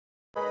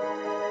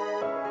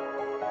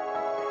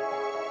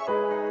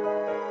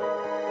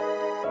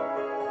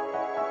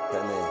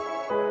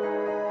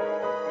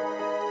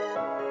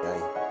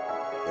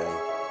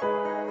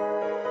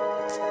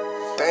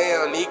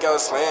go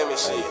slam and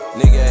shit.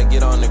 Nigga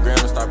get on the gram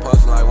and start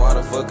posting like, why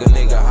the fuck a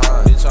nigga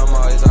hide? Bitch, I'm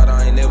always out,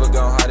 I ain't never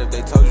gon' hide. If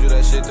they told you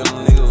that shit, then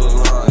them niggas was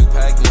lying. You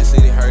packed in the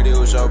city, heard it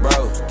was your bro.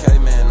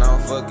 K-man,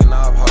 I'm fucking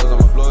off hoes.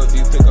 I'ma blow if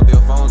you pick up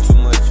your phone too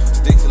much.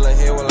 Stick to her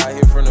head while I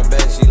hit from the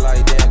back. She like,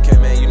 damn,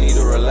 K-man, you need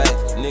to relax.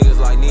 Niggas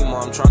like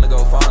Nemo, I'm tryna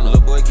go find her.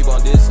 Little boy keep on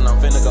dissing, I'm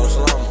finna go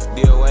slum.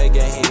 DOA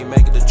gang, he ain't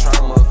make it the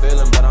trauma.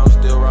 Feeling, but I'm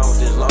still wrong with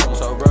this llama.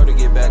 So bro, to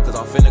get back, cause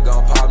I'm finna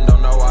gon' pop him.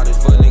 Don't know why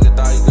this fuck nigga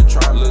thought he could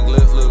try. Look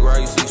left, look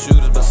right, you see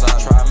shooters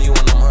beside. Try me one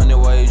of them 100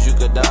 ways you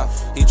could die.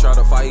 He try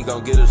to fight, he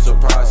gon' get a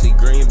surprise. He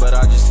green, but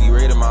I just see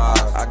red in my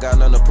eyes. I got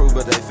nothing to prove,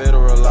 but they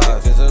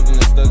federalized. If it's up in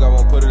the stuck, I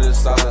won't put it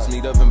aside. Let's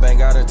meet up and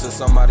bang out until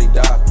somebody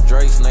die.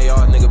 Drake's they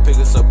all nigga pick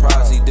a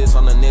surprise. He diss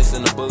on the nest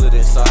and the bullet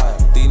inside.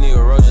 These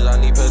nigga roaches,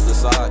 I need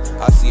pesticide.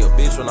 I see a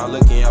bitch when I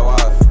look in your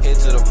eye. Head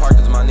to the park,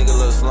 cause my nigga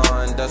little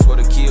slime. That's where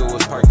the Kia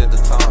was parked at the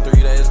time.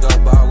 3 days go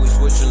by, we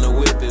switching the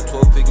whip. If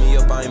 12 pick me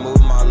up, I ain't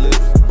moving my lips.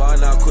 Buy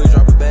now, quick,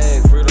 drop a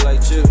bag, Frito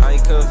like chip. I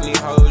ain't cuffing these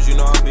hoes, you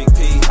know I'm Big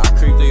P. I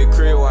creep to your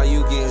crib while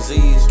you getting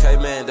Z's.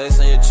 K-man, they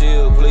saying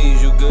chill,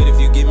 please. You good if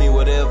you give me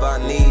whatever I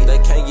need. They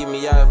can't get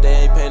me out if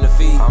they ain't paying the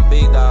fee. I'm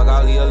big dog,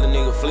 all the other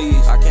nigga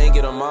fleas. I can't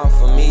get them off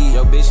for me.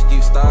 Your bitch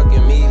keep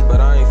stalking me, but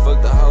I ain't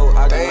fucked the hoe.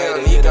 I just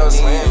made it hit her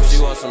knee. If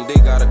she want some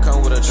dick, gotta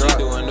come with a drop. She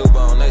doing new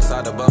bone, they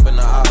side the bump in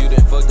the eye. You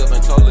done fucked up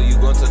and told her you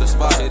going to the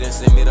spot. She didn't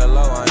send me the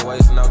low, I ain't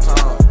wasting no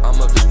time.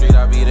 I'm up the street,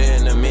 I'll be there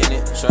in a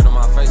minute. Shirt on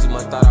my face, you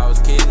must thought I was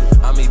kidding.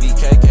 I'm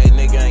EBKK,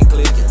 nigga ain't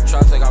clicking.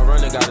 Try to take out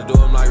running, gotta do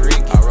him like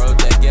Ricky. I roll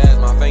that gas,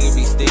 my finger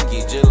be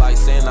sticky. Just like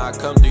saying I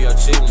come through your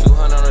chimney.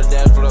 200 on the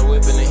dash floor,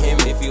 whipping and hit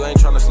me. If you ain't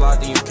tryna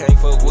slide, then you can't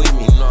fuck with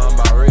me. You know I'm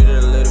about ready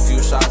to let a few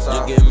shots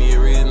out. You give me a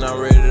reason, I'm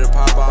ready to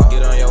pop out.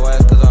 Get on your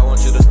ass, cause I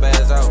want you to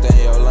spaz out.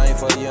 Stay in your lane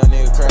for a young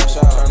nigga crash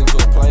out. Turn into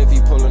a play if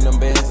you pulling them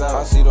bands out.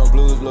 I see them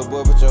blues, little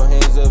boy, put your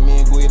hands up. Me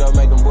and Guido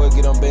make them boys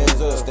get them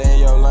bands up. Stay in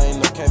your lane,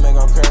 no K-man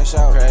gon' crash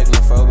out. Crack in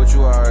the foe, but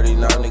you already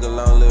know. Nigga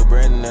long live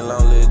Brandon and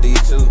long live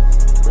D2.